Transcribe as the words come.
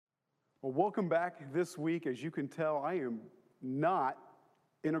Well, welcome back this week. As you can tell, I am not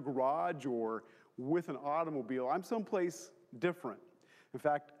in a garage or with an automobile. I'm someplace different. In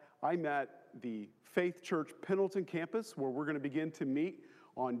fact, I'm at the Faith Church Pendleton campus, where we're going to begin to meet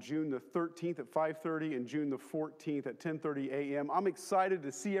on June the 13th at 5:30 and June the 14th at 10:30 a.m. I'm excited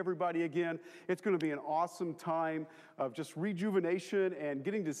to see everybody again. It's going to be an awesome time of just rejuvenation and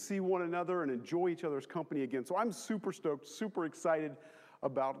getting to see one another and enjoy each other's company again. So I'm super stoked, super excited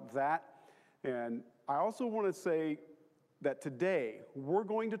about that. And I also want to say that today we're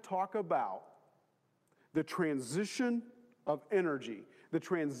going to talk about the transition of energy, the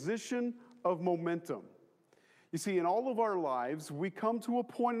transition of momentum. You see, in all of our lives, we come to a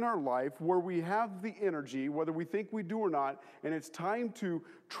point in our life where we have the energy, whether we think we do or not, and it's time to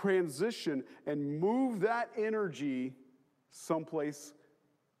transition and move that energy someplace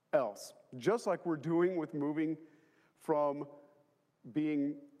else. Just like we're doing with moving from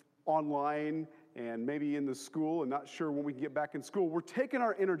being online and maybe in the school and not sure when we can get back in school. We're taking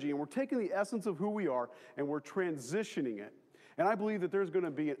our energy and we're taking the essence of who we are and we're transitioning it. And I believe that there's going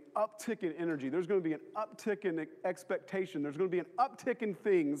to be an uptick in energy. There's going to be an uptick in expectation. There's going to be an uptick in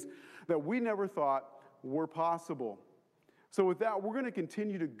things that we never thought were possible. So with that, we're going to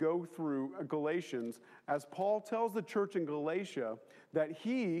continue to go through Galatians as Paul tells the church in Galatia that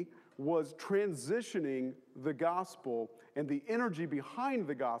he was transitioning the gospel, and the energy behind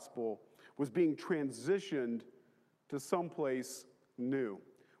the gospel was being transitioned to someplace new.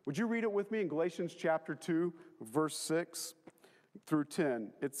 Would you read it with me in Galatians chapter 2, verse 6 through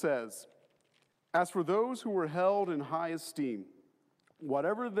 10? It says, "As for those who were held in high esteem,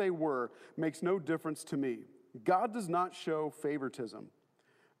 whatever they were makes no difference to me. God does not show favoritism.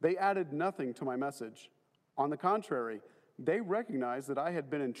 They added nothing to my message. On the contrary, they recognized that I had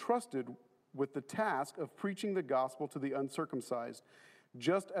been entrusted with the task of preaching the gospel to the uncircumcised,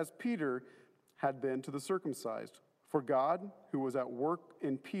 just as Peter had been to the circumcised. For God, who was at work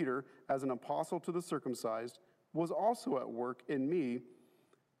in Peter as an apostle to the circumcised, was also at work in me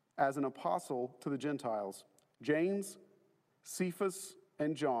as an apostle to the Gentiles. James, Cephas,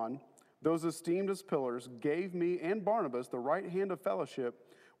 and John, those esteemed as pillars, gave me and Barnabas the right hand of fellowship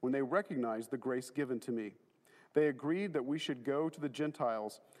when they recognized the grace given to me. They agreed that we should go to the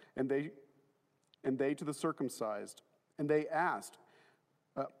Gentiles, and they to the circumcised. And they asked,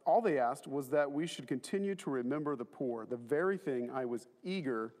 all they asked was that we should continue to remember the poor, the very thing I was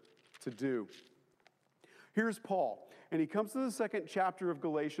eager to do." Here's Paul, and he comes to the second chapter of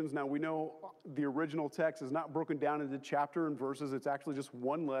Galatians. Now, we know the original text is not broken down into chapter and verses. It's actually just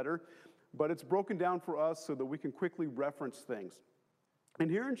one letter, but it's broken down for us so that we can quickly reference things.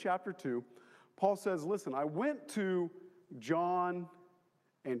 And here in chapter 2, Paul says, listen, I went to John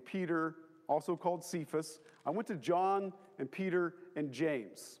and Peter, also called Cephas. I went to John and Peter and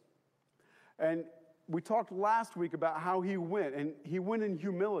James. And we talked last week about how he went, and he went in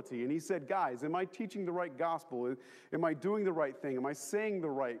humility. And he said, guys, am I teaching the right gospel? Am I doing the right thing? Am I saying the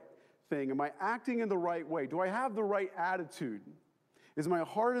right thing? Am I acting in the right way? Do I have the right attitude? Is my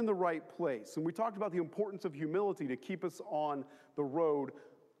heart in the right place? And we talked about the importance of humility to keep us on the road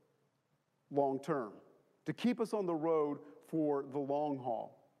long term, to keep us on the road for the long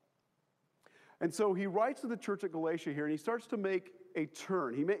haul. And so he writes to the church at Galatia here, and he starts to make a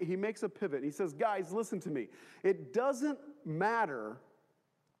turn. He makes a pivot, and he says, guys, listen to me. It doesn't matter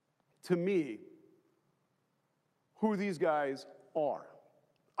to me who these guys are.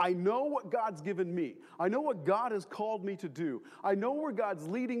 I know what God's given me. I know what God has called me to do. I know where God's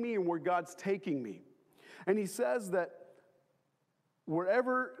leading me and where God's taking me. And he says that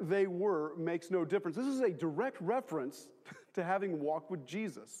wherever they were makes no difference. This is a direct reference to having walked with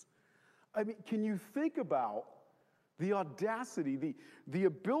Jesus. I mean, can you think about the audacity, the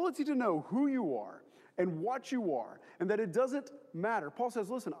ability to know who you are and what you are, and that it doesn't matter. Paul says,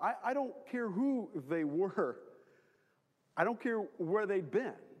 listen, I don't care who they were. I don't care where they'd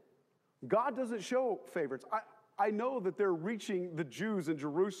been. God doesn't show favorites. I know that they're reaching the Jews in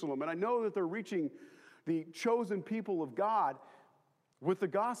Jerusalem, and I know that they're reaching the chosen people of God with the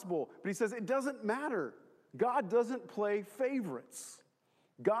gospel. But he says it doesn't matter. God doesn't play favorites.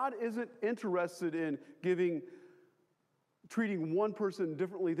 God isn't interested in treating one person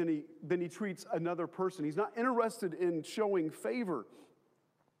differently than he treats another person. He's not interested in showing favor.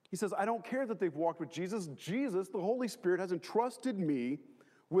 He says, I don't care that they've walked with Jesus. Jesus, the Holy Spirit, has entrusted me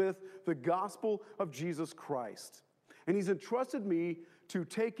with the gospel of Jesus Christ. And he's entrusted me to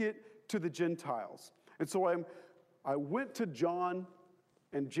take it to the Gentiles. And so I went to John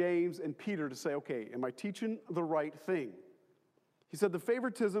and James and Peter to say, okay, am I teaching the right thing? He said, the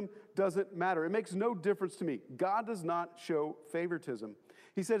favoritism doesn't matter. It makes no difference to me. God does not show favoritism.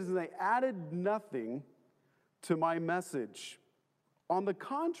 He says, and they added nothing to my message. On the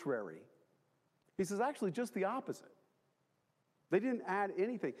contrary, he says, actually just the opposite. They didn't add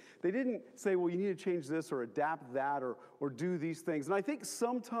anything. They didn't say, well, you need to change this or adapt that or do these things. And I think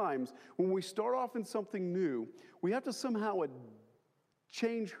sometimes when we start off in something new, we have to somehow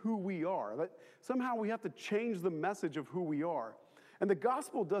change who we are. That somehow we have to change the message of who we are. And the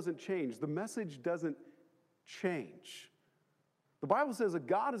gospel doesn't change. The message doesn't change. The Bible says that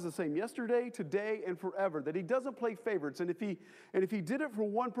God is the same yesterday, today, and forever, that he doesn't play favorites. And if he did it for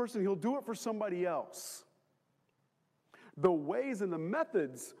one person, he'll do it for somebody else. The ways and the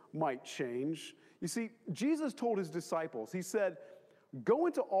methods might change. You see, Jesus told his disciples, he said, go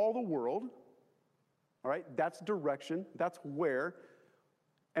into all the world, all right, that's direction, that's where,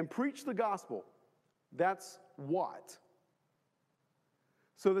 and preach the gospel, that's what.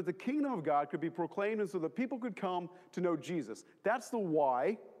 So that the kingdom of God could be proclaimed and so that people could come to know Jesus. That's the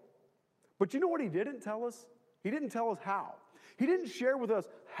why. But you know what he didn't tell us? He didn't tell us how. He didn't share with us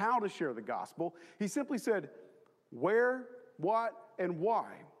how to share the gospel. He simply said, where, what, and why.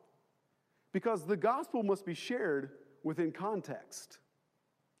 Because the gospel must be shared within context.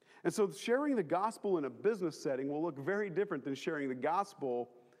 And so sharing the gospel in a business setting will look very different than sharing the gospel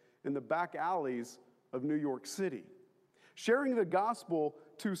in the back alleys of New York City. Sharing the gospel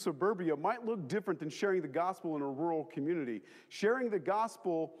to suburbia might look different than sharing the gospel in a rural community. Sharing the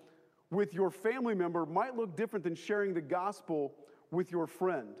gospel with your family member might look different than sharing the gospel with your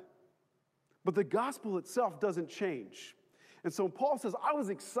friend. But the gospel itself doesn't change. And so Paul says, I was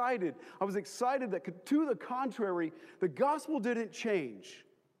excited. I was excited that to the contrary, the gospel didn't change.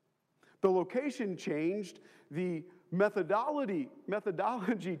 The location changed, the methodology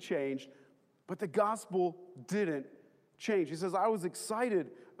changed, but the gospel didn't change. He says, I was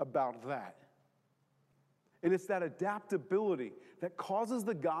excited about that. And it's that adaptability that causes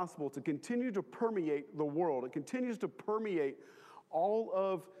the gospel to continue to permeate the world. It continues to permeate all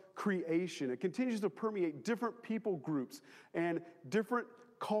of creation. It continues to permeate different people groups and different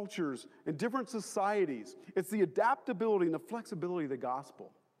cultures and different societies. It's the adaptability and the flexibility of the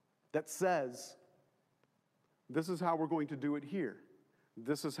gospel that says, this is how we're going to do it here.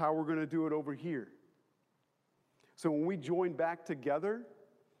 This is how we're going to do it over here. So when we join back together,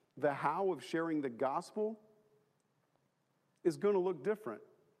 the how of sharing the gospel is going to look different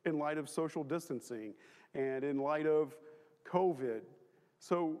in light of social distancing and in light of COVID.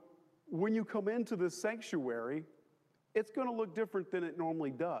 So when you come into the sanctuary, it's going to look different than it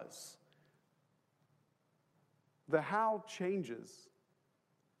normally does. The how changes,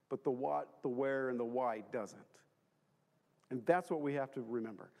 but the what, the where, and the why doesn't. And that's what we have to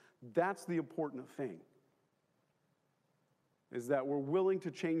remember. That's the important thing, is that we're willing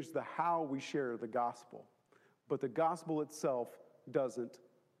to change the how we share the gospel, but the gospel itself doesn't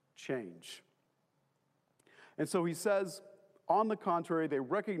change. And so he says, on the contrary, they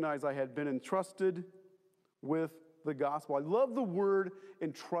recognized I had been entrusted with the gospel. I love the word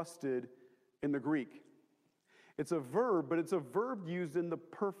entrusted in the Greek. It's a verb, but it's a verb used in the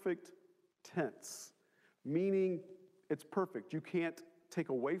perfect tense, meaning it's perfect. You can't take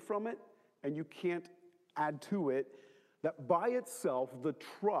away from it, and you can't add to it. That by itself, the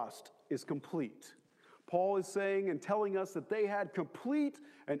trust is complete. Paul is saying and telling us that they had complete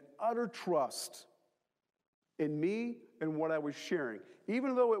and utter trust in me and what I was sharing.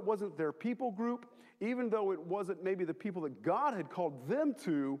 Even though it wasn't their people group, even though it wasn't maybe the people that God had called them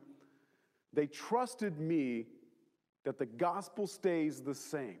to, they trusted me that the gospel stays the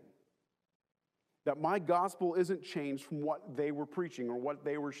same. That my gospel isn't changed from what they were preaching or what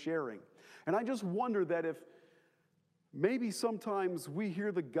they were sharing. And I just wonder that if maybe sometimes we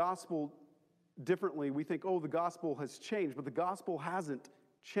hear the gospel differently, we think, oh, the gospel has changed, but the gospel hasn't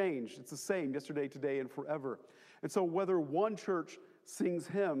changed. It's the same yesterday, today, and forever. And so whether one church sings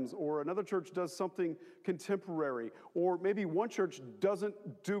hymns or another church does something contemporary, or maybe one church doesn't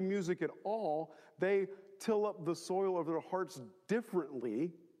do music at all, they till up the soil of their hearts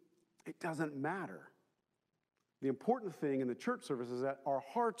differently, it doesn't matter. The important thing in the church service is that our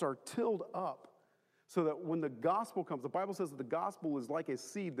hearts are tilled up so that when the gospel comes, the Bible says that the gospel is like a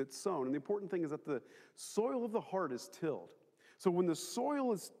seed that's sown. And the important thing is that the soil of the heart is tilled. So when the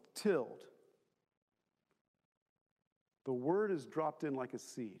soil is tilled, the word is dropped in like a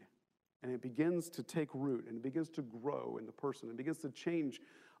seed. And it begins to take root, and it begins to grow in the person. It begins to change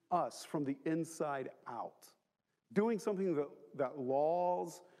us from the inside out. Doing something that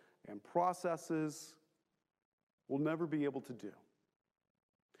laws and processes will never be able to do.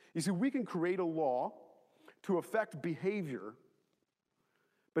 You see, we can create a law to affect behavior,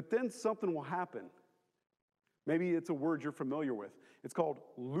 but then something will happen. Maybe it's a word you're familiar with. It's called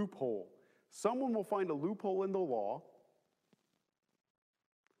loophole. Someone will find a loophole in the law,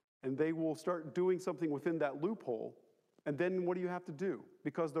 and they will start doing something within that loophole. And then what do you have to do?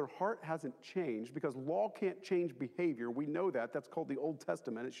 Because their heart hasn't changed, because law can't change behavior. We know that. That's called the Old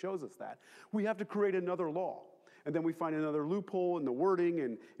Testament. It shows us that. We have to create another law. And then we find another loophole in the wording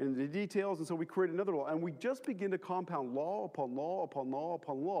and in the details, and so we create another law. And we just begin to compound law upon law upon law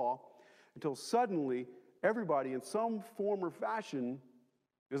upon law until suddenly everybody in some form or fashion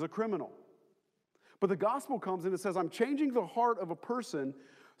is a criminal. But the gospel comes in and says, I'm changing the heart of a person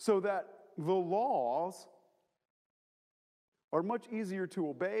so that the laws are much easier to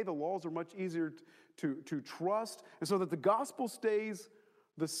obey, the laws are much easier to trust, and so that the gospel stays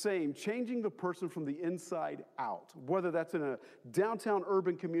the same, changing the person from the inside out, whether that's in a downtown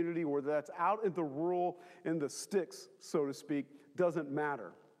urban community or that's out in the rural, in the sticks, so to speak, doesn't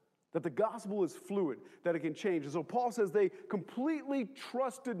matter. That the gospel is fluid, that it can change. And so Paul says they completely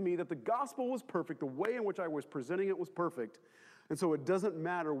trusted me, that the gospel was perfect, the way in which I was presenting it was perfect, and so it doesn't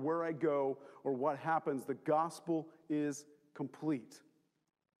matter where I go or what happens, the gospel is complete.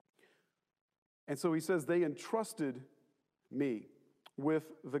 And so he says they entrusted me with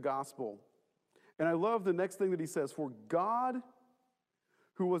the gospel. And I love the next thing that he says, for God,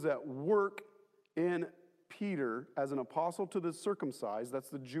 who was at work in Peter as an apostle to the circumcised, that's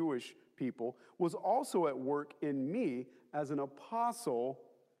the Jewish people, was also at work in me as an apostle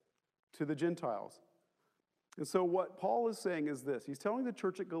to the Gentiles. And so what Paul is saying is this. He's telling the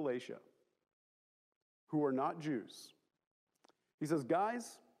church at Galatia, who are not Jews, he says,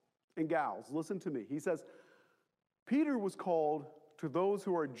 guys and gals, listen to me. He says, Peter was called to those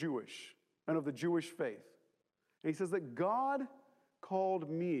who are Jewish and of the Jewish faith. And he says that God called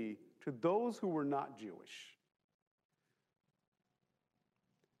me to those who were not Jewish.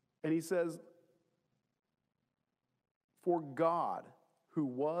 And he says, for God, who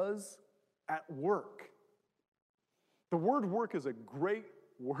was at work. The word work is a great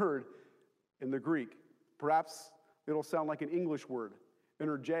word in the Greek. Perhaps it'll sound like an English word,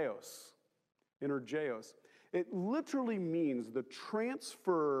 energeos. Energeos. It literally means the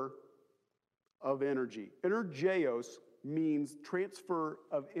transfer of energy. Energeos means transfer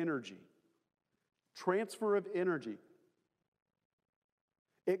of energy. Transfer of energy.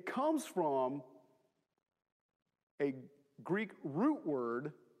 It comes from a Greek root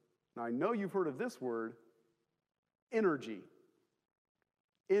word, now I know you've heard of this word, energy.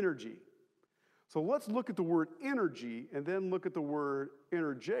 Energy. So let's look at the word energy and then look at the word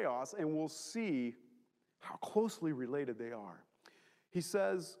energeos, and we'll see how closely related they are. He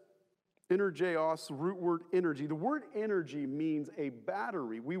says, energeos, root word energy. The word energy means a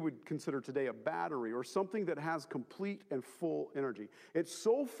battery. We would consider today a battery or something that has complete and full energy. It's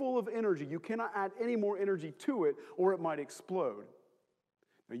so full of energy, you cannot add any more energy to it or it might explode.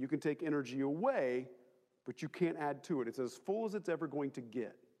 Now, you can take energy away, but you can't add to it. It's as full as it's ever going to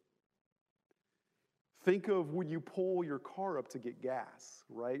get. Think of when you pull your car up to get gas,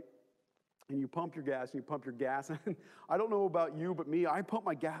 right? And you pump your gas, and you pump your gas. And I don't know about you, but me, I pump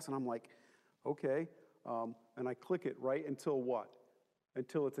my gas, and I'm like, okay. And I click it, right, until what?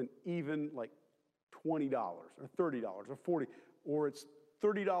 Until it's an even, like, $20 or $30 or $40, or it's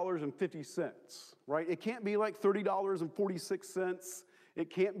 $30.50, right? It can't be like $30.46. It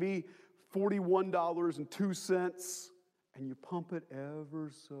can't be $41.02. And you pump it ever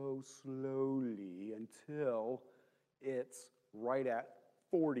so slowly until it's right at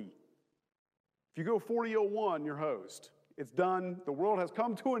 40. If you go 40.01, you're hosed. It's done. The world has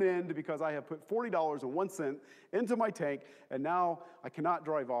come to an end because I have put $40.01 into my tank, and now I cannot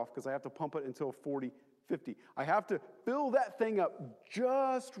drive off because I have to pump it until 40.50. I have to fill that thing up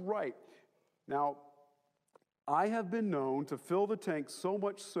just right. Now, I have been known to fill the tank so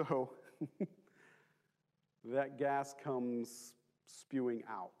much so that gas comes spewing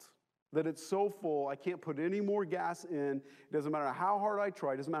out. That it's so full, I can't put any more gas in. It doesn't matter how hard I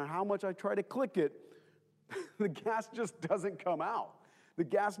try. It doesn't matter how much I try to click it. The gas just doesn't come out. The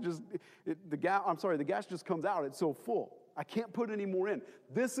gas just comes out. It's so full. I can't put any more in.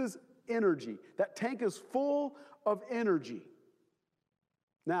 This is energy. That tank is full of energy.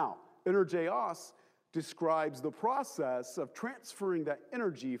 Now, energeos describes the process of transferring that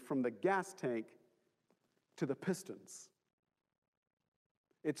energy from the gas tank to the pistons.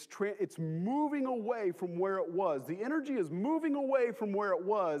 It's moving away from where it was. The energy is moving away from where it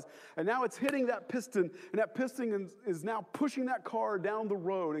was, and now it's hitting that piston, and that piston is now pushing that car down the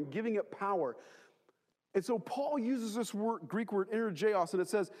road and giving it power. And so Paul uses this Greek word energeos, and it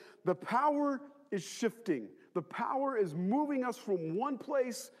says the power is shifting. The power is moving us from one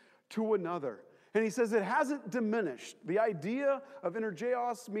place to another. And he says it hasn't diminished. The idea of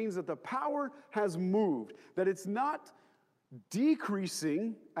energeos means that the power has moved, that it's not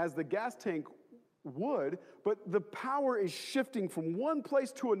decreasing as the gas tank would, but the power is shifting from one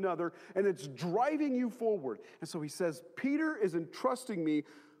place to another, and it's driving you forward. And so he says, Peter is entrusting me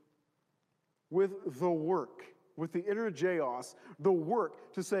with the work, with the energeos, the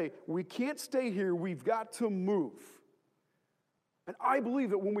work to say, we can't stay here, we've got to move. And I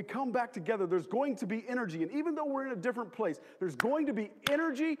believe that when we come back together, there's going to be energy. And even though we're in a different place, there's going to be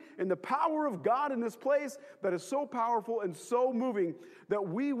energy in the power of God in this place that is so powerful and so moving that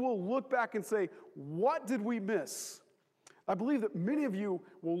we will look back and say, what did we miss? I believe that many of you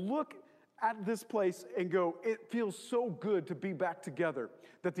will look at this place and go, it feels so good to be back together,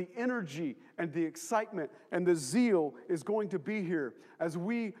 that the energy and the excitement and the zeal is going to be here as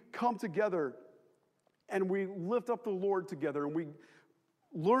we come together and we lift up the Lord together, and we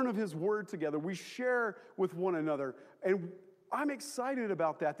learn of His Word together. We share with one another, and I'm excited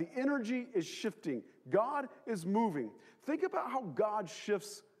about that. The energy is shifting. God is moving. Think about how God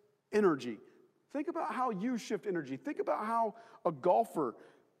shifts energy. Think about how you shift energy. Think about how a golfer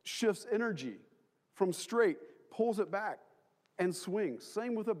shifts energy from straight, pulls it back, and swings.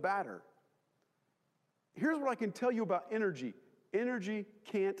 Same with a batter. Here's what I can tell you about energy. Energy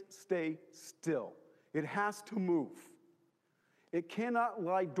can't stay still. It has to move. It cannot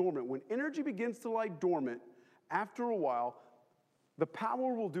lie dormant. When energy begins to lie dormant, after a while, the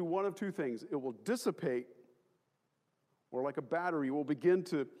power will do one of two things. It will dissipate, or like a battery,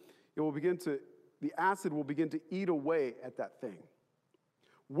 the acid will begin to eat away at that thing.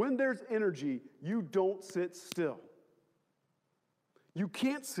 When there's energy, you don't sit still. You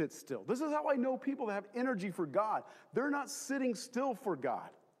can't sit still. This is how I know people that have energy for God. They're not sitting still for God.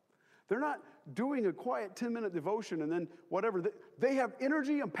 They're not doing a quiet 10-minute devotion and then whatever. They have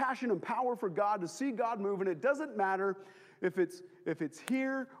energy and passion and power for God, to see God move, and it doesn't matter if it's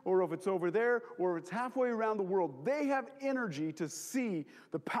here or if it's over there or if it's halfway around the world. They have energy to see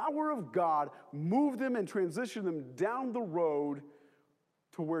the power of God move them and transition them down the road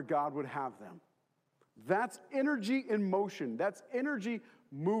to where God would have them. That's energy in motion. That's energy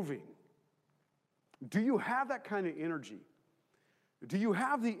moving. Do you have that kind of energy? Do you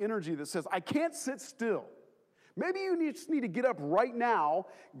have the energy that says, I can't sit still? Maybe you just need to get up right now,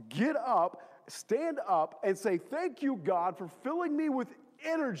 get up, stand up, and say, thank you, God, for filling me with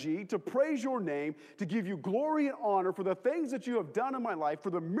energy to praise your name, to give you glory and honor for the things that you have done in my life,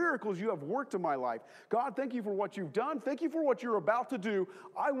 for the miracles you have worked in my life. God, thank you for what you've done. Thank you for what you're about to do.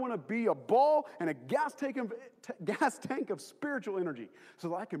 I want to be a ball and a gas tank of spiritual energy so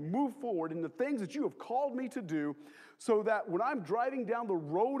that I can move forward in the things that you have called me to do, so that when I'm driving down the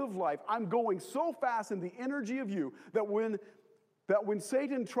road of life, I'm going so fast in the energy of you that when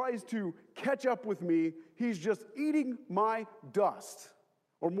Satan tries to catch up with me, he's just eating my dust.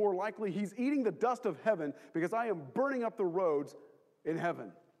 Or more likely, he's eating the dust of heaven, because I am burning up the roads in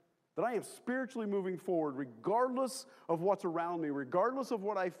heaven. That I am spiritually moving forward regardless of what's around me, regardless of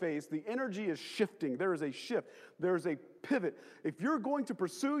what I face. The energy is shifting. There is a shift. There is a pivot. If you're going to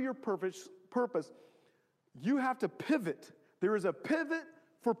pursue your purpose, you have to pivot. There is a pivot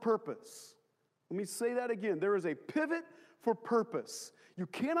for purpose. Let me say that again. There is a pivot for purpose. You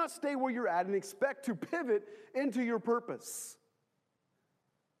cannot stay where you're at and expect to pivot into your purpose.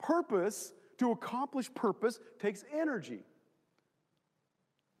 Purpose, to accomplish purpose, takes energy.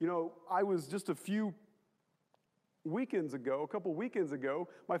 You know, I was just a couple weekends ago,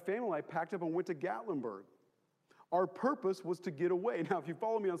 my family and I packed up and went to Gatlinburg. Our purpose was to get away. Now, if you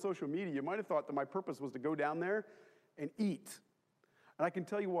follow me on social media, you might have thought that my purpose was to go down there and eat. And I can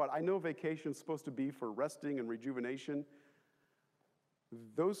tell you what, I know vacation is supposed to be for resting and rejuvenation.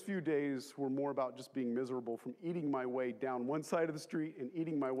 Those few days were more about just being miserable from eating my way down one side of the street and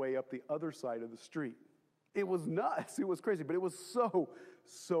eating my way up the other side of the street. It was nuts. It was crazy, but it was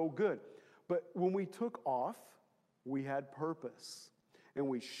so good. But when we took off, we had purpose. And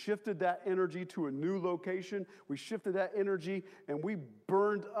we shifted that energy to a new location. We shifted that energy, and we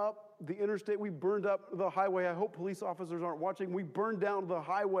burned up the interstate. We burned up the highway. I hope police officers aren't watching. We burned down the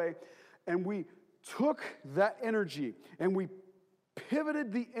highway, and we took that energy, and we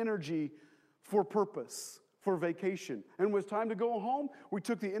pivoted the energy for purpose, for vacation. And when it was time to go home, we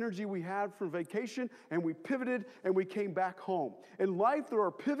took the energy we had for vacation, and we pivoted, and we came back home. In life, there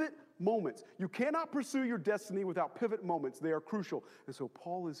are pivot moments. You cannot pursue your destiny without pivot moments. They are crucial. And so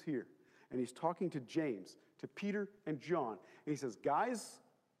Paul is here, and he's talking to James, to Peter and John. And he says, guys,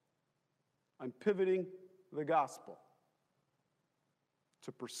 I'm pivoting the gospel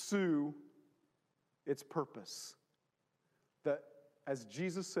to pursue its purpose. That as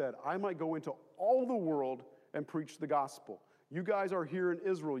Jesus said, I might go into all the world and preach the gospel. You guys are here in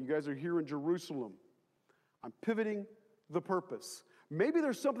Israel. You guys are here in Jerusalem. I'm pivoting the purpose. Maybe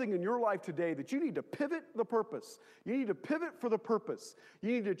there's something in your life today that you need to pivot the purpose. You need to pivot for the purpose.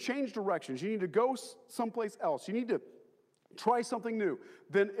 You need to change directions. You need to go someplace else. You need to try something new.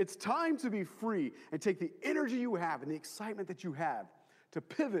 Then it's time to be free and take the energy you have and the excitement that you have to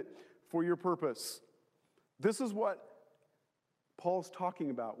pivot for your purpose. This is what Paul's talking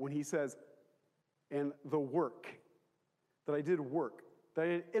about when he says, and the work, that I did work, that I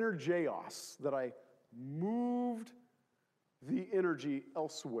did energeos, that I moved the energy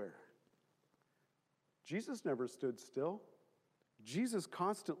elsewhere. Jesus never stood still. Jesus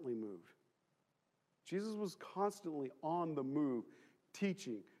constantly moved. Jesus was constantly on the move,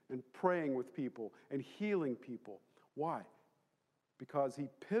 teaching and praying with people and healing people. Why? Because he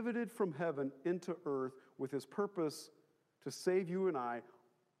pivoted from heaven into earth with his purpose to save you and I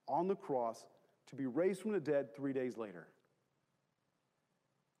on the cross, to be raised from the dead 3 days later.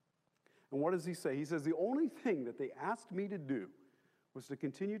 And what does he say? He says, the only thing that they asked me to do was to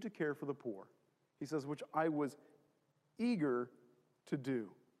continue to care for the poor. He says, which I was eager to do.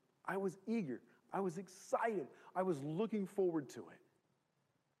 I was eager. I was excited. I was looking forward to it.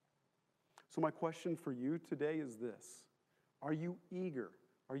 So my question for you today is this. Are you eager?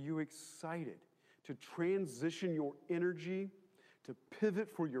 Are you excited to transition your energy, to pivot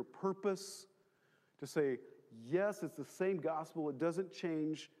for your purpose, to say, yes, it's the same gospel. It doesn't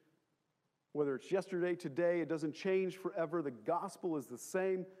change. Whether it's yesterday, today, it doesn't change forever. The gospel is the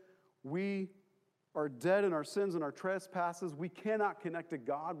same. We are dead in our sins and our trespasses. We cannot connect to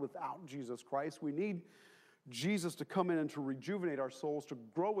God without Jesus Christ. We need Jesus to come in and to rejuvenate our souls, to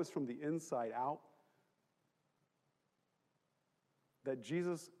grow us from the inside out. That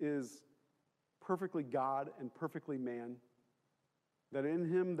Jesus is perfectly God and perfectly man. That in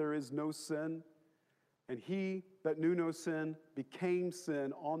him there is no sin. And he that knew no sin became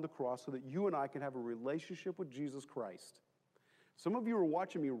sin on the cross so that you and I can have a relationship with Jesus Christ. Some of you are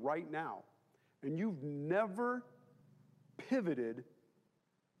watching me right now, and you've never pivoted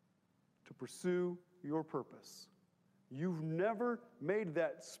to pursue your purpose. You've never made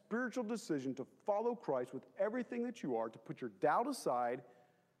that spiritual decision to follow Christ with everything that you are, to put your doubt aside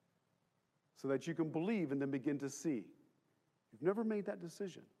so that you can believe and then begin to see. You've never made that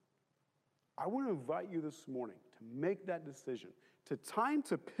decision. I want to invite you this morning to make that decision, to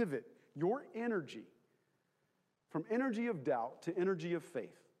pivot your energy from energy of doubt to energy of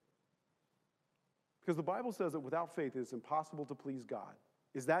faith. Because the Bible says that without faith it is impossible to please God.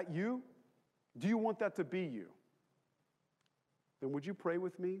 Is that you? Do you want that to be you? Then would you pray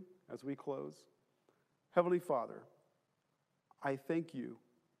with me as we close? Heavenly Father, I thank you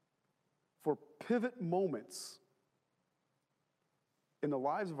for pivot moments in the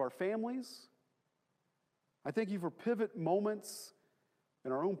lives of our families. I thank you for pivot moments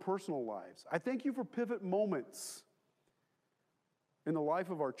in our own personal lives. I thank you for pivot moments in the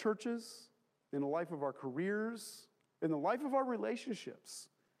life of our churches, in the life of our careers, in the life of our relationships.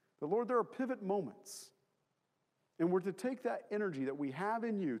 But Lord, there are pivot moments. And we're to take that energy that we have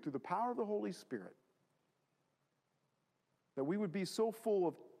in you through the power of the Holy Spirit, that we would be so full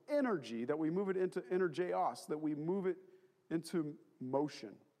of energy that we move it into energeos, that we move it into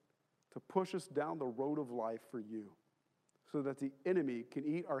motion to push us down the road of life for you so that the enemy can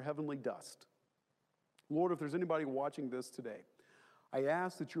eat our heavenly dust. Lord, if there's anybody watching this today, I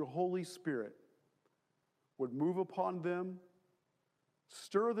ask that your Holy Spirit would move upon them,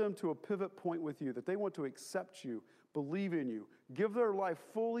 stir them to a pivot point with you, that they want to accept you, believe in you, give their life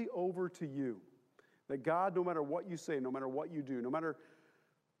fully over to you. That God, no matter what you say, no matter what you do, no matter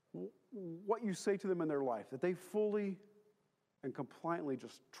what you say to them in their life, that they fully and compliantly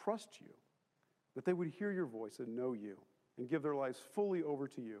just trust you, that they would hear your voice and know you and give their lives fully over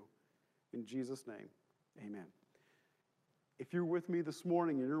to you. In Jesus' name, amen. If you're with me this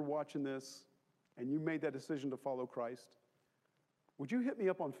morning and you're watching this and you made that decision to follow Christ, would you hit me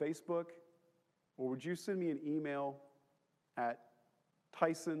up on Facebook, or would you send me an email at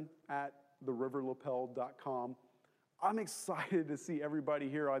tyson@theriverlapel.com? I'm excited to see everybody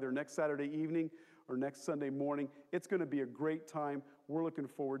here either next Saturday evening or next Sunday morning. It's going to be a great time. We're looking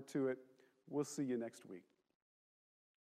forward to it. We'll see you next week.